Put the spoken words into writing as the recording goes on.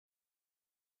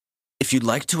If you'd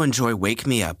like to enjoy Wake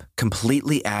Me Up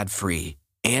completely ad-free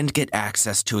and get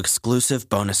access to exclusive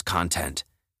bonus content,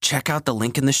 check out the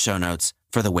link in the show notes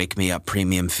for the Wake Me Up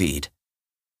premium feed.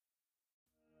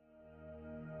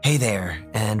 Hey there,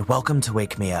 and welcome to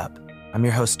Wake Me Up. I'm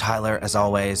your host, Tyler, as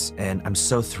always, and I'm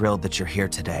so thrilled that you're here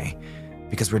today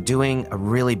because we're doing a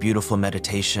really beautiful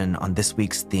meditation on this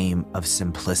week's theme of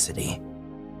simplicity.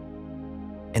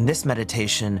 In this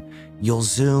meditation, you'll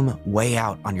zoom way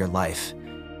out on your life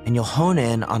and you'll hone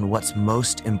in on what's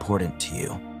most important to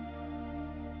you.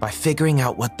 By figuring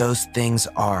out what those things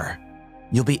are,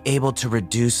 you'll be able to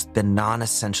reduce the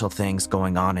non-essential things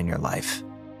going on in your life.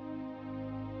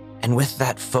 And with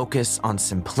that focus on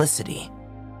simplicity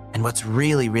and what's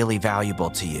really, really valuable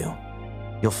to you,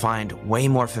 you'll find way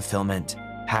more fulfillment,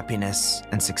 happiness,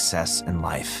 and success in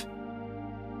life.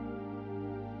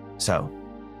 So,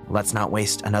 let's not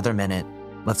waste another minute.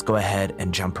 Let's go ahead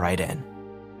and jump right in.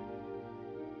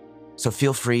 So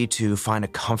feel free to find a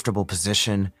comfortable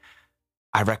position.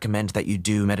 I recommend that you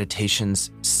do meditations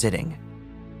sitting,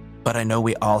 but I know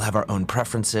we all have our own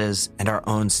preferences and our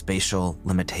own spatial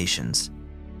limitations.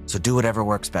 So do whatever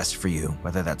works best for you,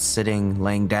 whether that's sitting,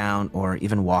 laying down, or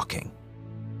even walking.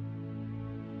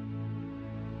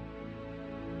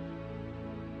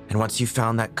 And once you've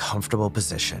found that comfortable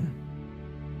position,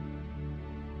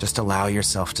 just allow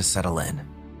yourself to settle in.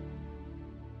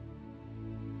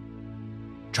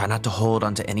 Try not to hold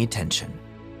onto any tension.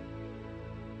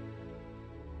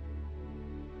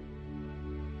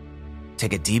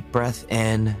 Take a deep breath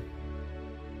in,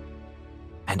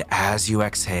 and as you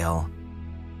exhale,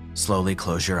 slowly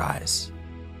close your eyes.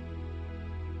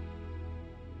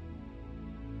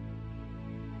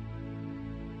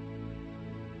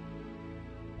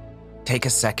 Take a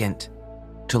second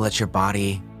to let your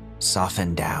body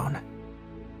soften down.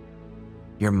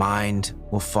 Your mind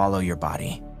will follow your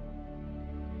body.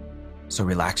 So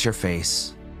relax your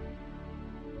face.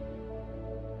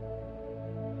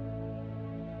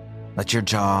 Let your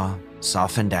jaw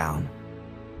soften down.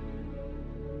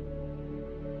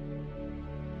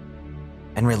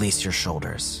 And release your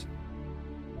shoulders.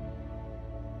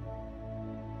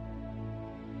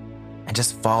 And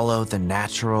just follow the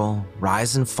natural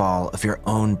rise and fall of your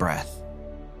own breath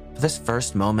for this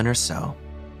first moment or so.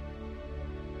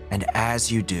 And as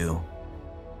you do,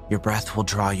 your breath will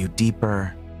draw you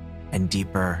deeper and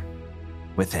deeper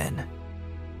within.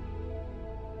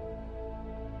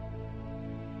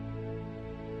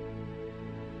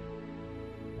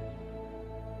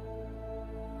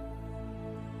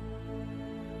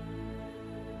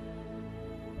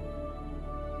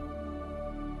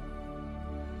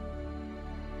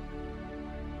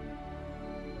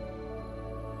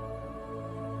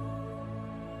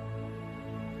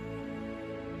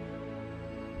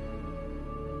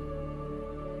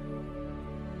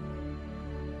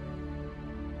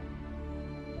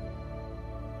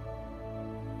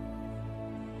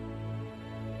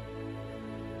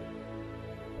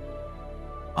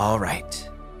 All right,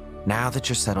 now that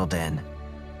you're settled in,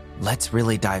 let's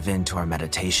really dive into our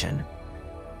meditation.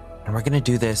 And we're going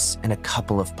to do this in a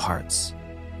couple of parts.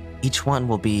 Each one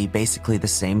will be basically the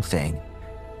same thing,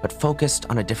 but focused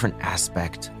on a different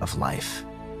aspect of life.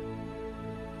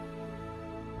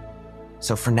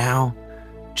 So for now,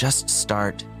 just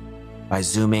start by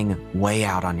zooming way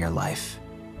out on your life,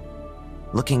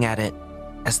 looking at it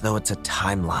as though it's a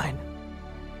timeline.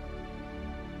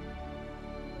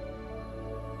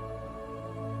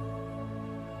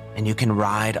 And you can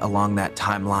ride along that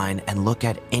timeline and look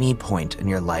at any point in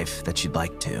your life that you'd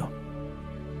like to.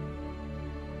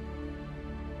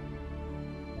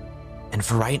 And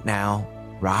for right now,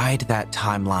 ride that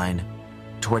timeline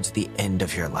towards the end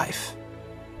of your life.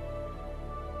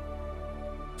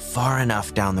 Far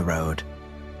enough down the road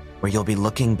where you'll be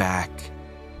looking back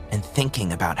and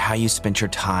thinking about how you spent your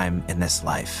time in this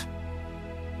life.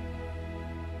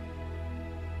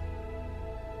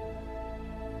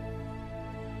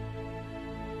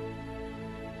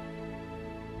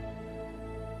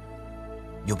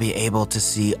 You'll be able to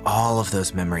see all of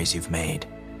those memories you've made,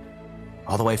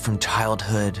 all the way from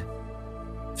childhood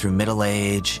through middle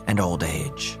age and old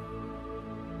age.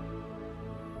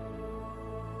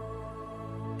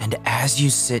 And as you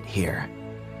sit here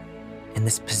in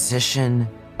this position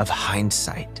of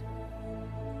hindsight,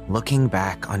 looking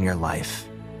back on your life,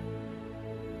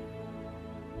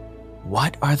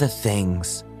 what are the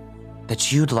things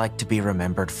that you'd like to be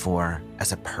remembered for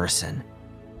as a person?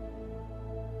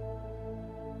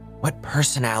 What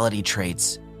personality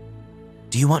traits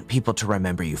do you want people to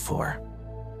remember you for?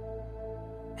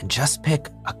 And just pick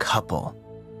a couple,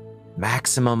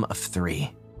 maximum of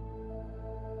 3.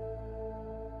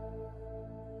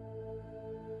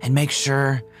 And make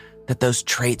sure that those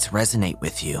traits resonate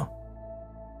with you,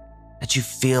 that you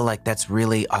feel like that's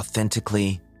really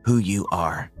authentically who you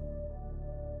are,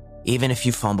 even if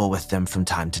you fumble with them from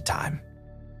time to time.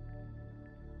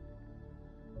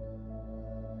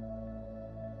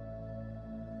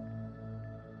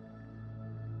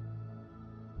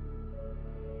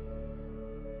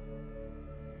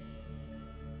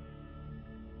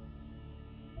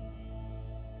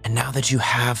 And now that you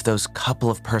have those couple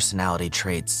of personality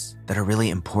traits that are really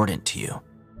important to you,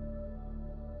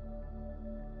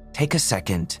 take a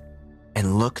second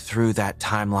and look through that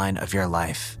timeline of your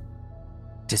life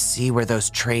to see where those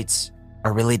traits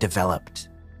are really developed,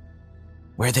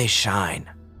 where they shine.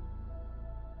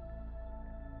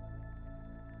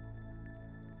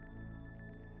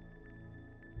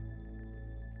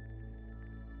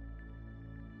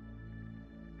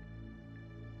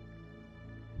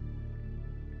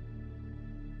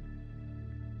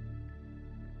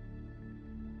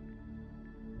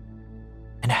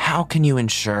 And how can you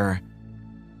ensure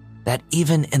that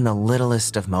even in the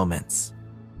littlest of moments,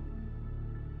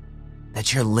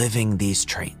 that you're living these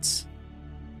traits?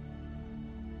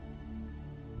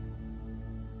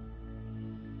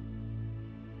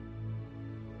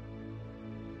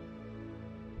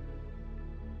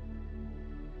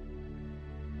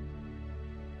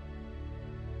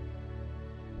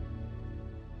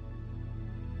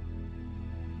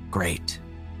 Great.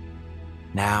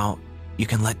 Now you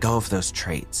can let go of those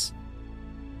traits.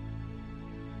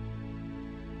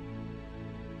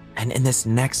 And in this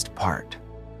next part,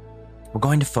 we're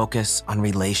going to focus on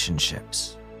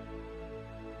relationships.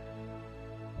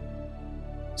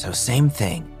 So same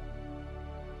thing.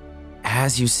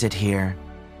 As you sit here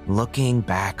looking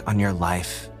back on your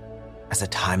life as a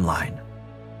timeline,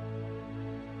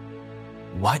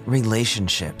 what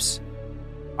relationships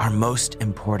are most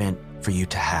important for you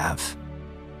to have?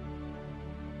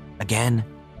 Again,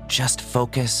 just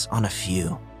focus on a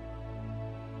few.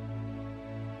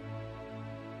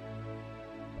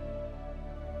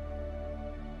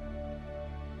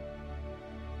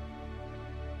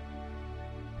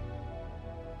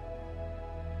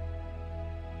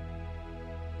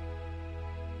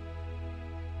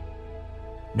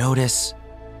 Notice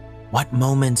what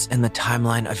moments in the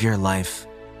timeline of your life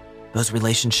those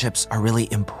relationships are really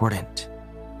important.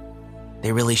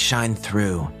 They really shine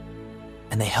through,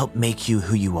 and they help make you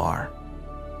who you are.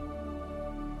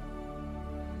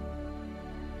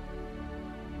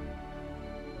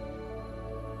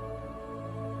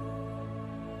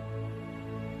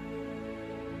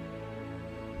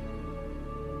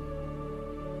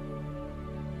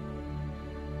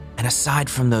 And aside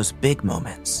from those big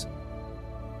moments,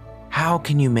 how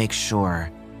can you make sure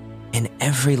in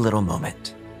every little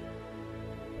moment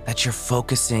that you're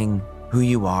focusing who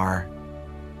you are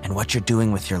and what you're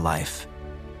doing with your life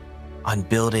on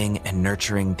building and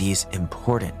nurturing these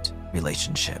important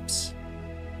relationships?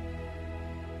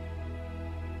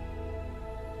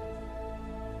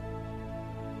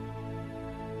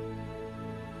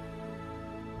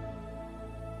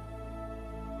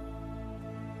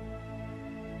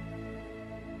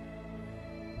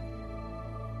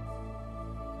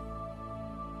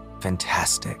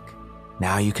 Fantastic.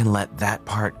 Now you can let that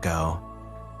part go.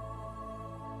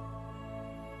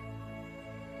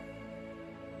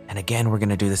 And again, we're going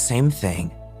to do the same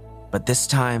thing, but this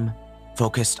time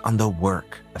focused on the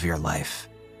work of your life,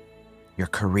 your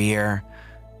career,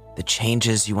 the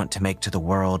changes you want to make to the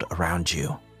world around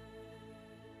you.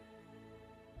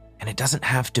 And it doesn't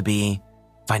have to be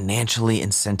financially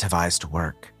incentivized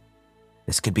work.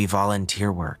 This could be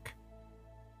volunteer work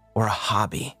or a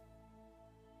hobby.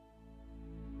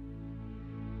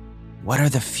 What are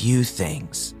the few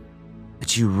things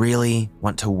that you really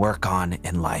want to work on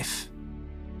in life?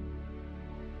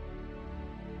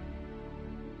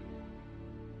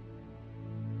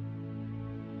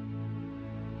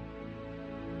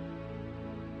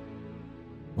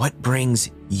 What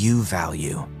brings you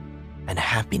value and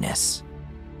happiness,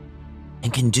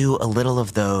 and can do a little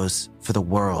of those for the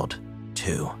world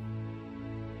too?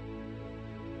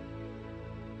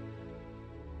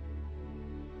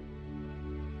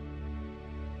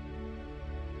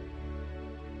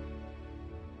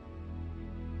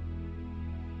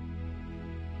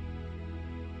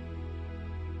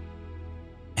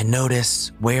 And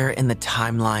notice where in the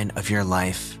timeline of your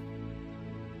life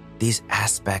these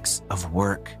aspects of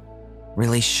work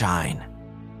really shine.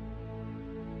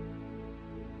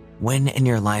 When in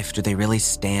your life do they really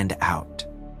stand out?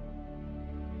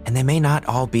 And they may not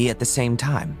all be at the same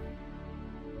time.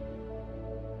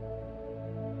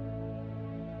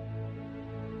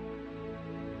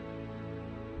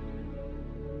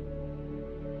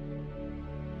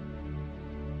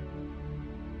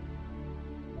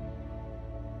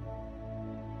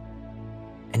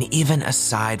 And even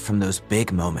aside from those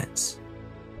big moments,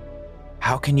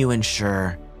 how can you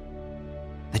ensure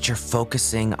that you're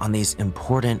focusing on these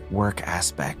important work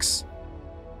aspects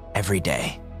every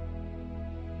day?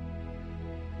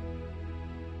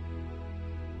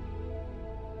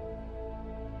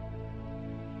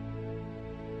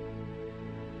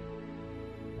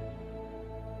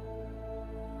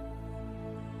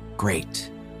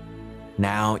 Great.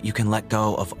 Now you can let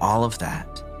go of all of that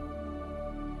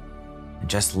and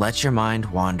just let your mind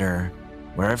wander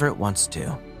wherever it wants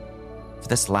to for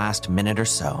this last minute or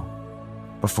so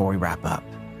before we wrap up.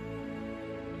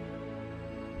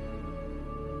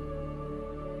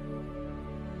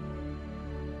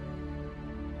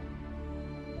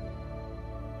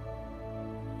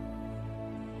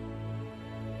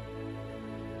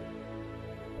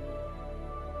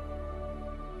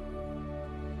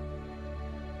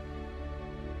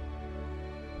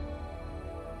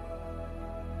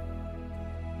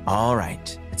 All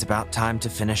right, it's about time to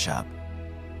finish up,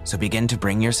 so begin to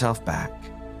bring yourself back.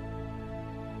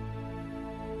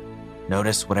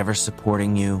 Notice whatever's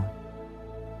supporting you,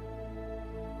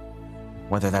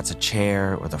 whether that's a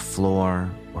chair or the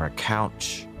floor or a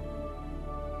couch.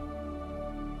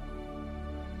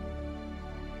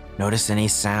 Notice any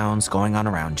sounds going on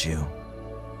around you,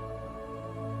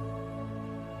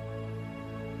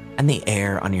 and the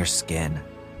air on your skin.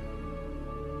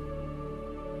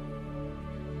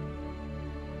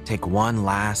 Take one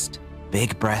last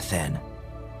big breath in.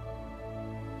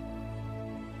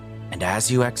 And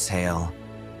as you exhale,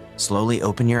 slowly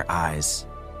open your eyes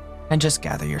and just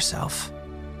gather yourself.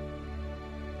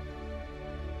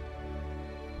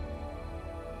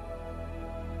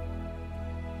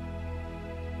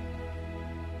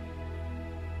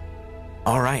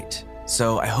 All right,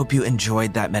 so I hope you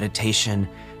enjoyed that meditation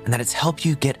and that it's helped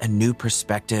you get a new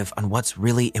perspective on what's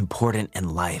really important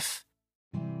in life.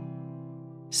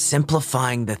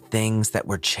 Simplifying the things that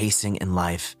we're chasing in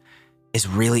life is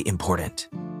really important.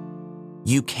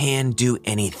 You can do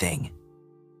anything,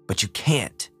 but you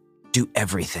can't do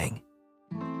everything.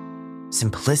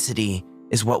 Simplicity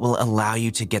is what will allow you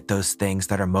to get those things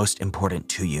that are most important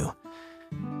to you.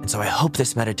 And so I hope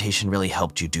this meditation really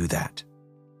helped you do that.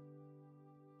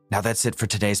 Now that's it for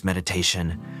today's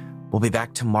meditation. We'll be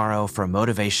back tomorrow for a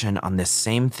motivation on this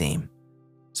same theme.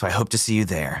 So I hope to see you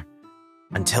there.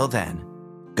 Until then,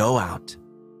 go out,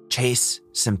 chase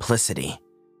simplicity,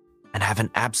 and have an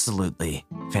absolutely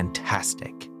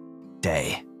fantastic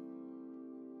day.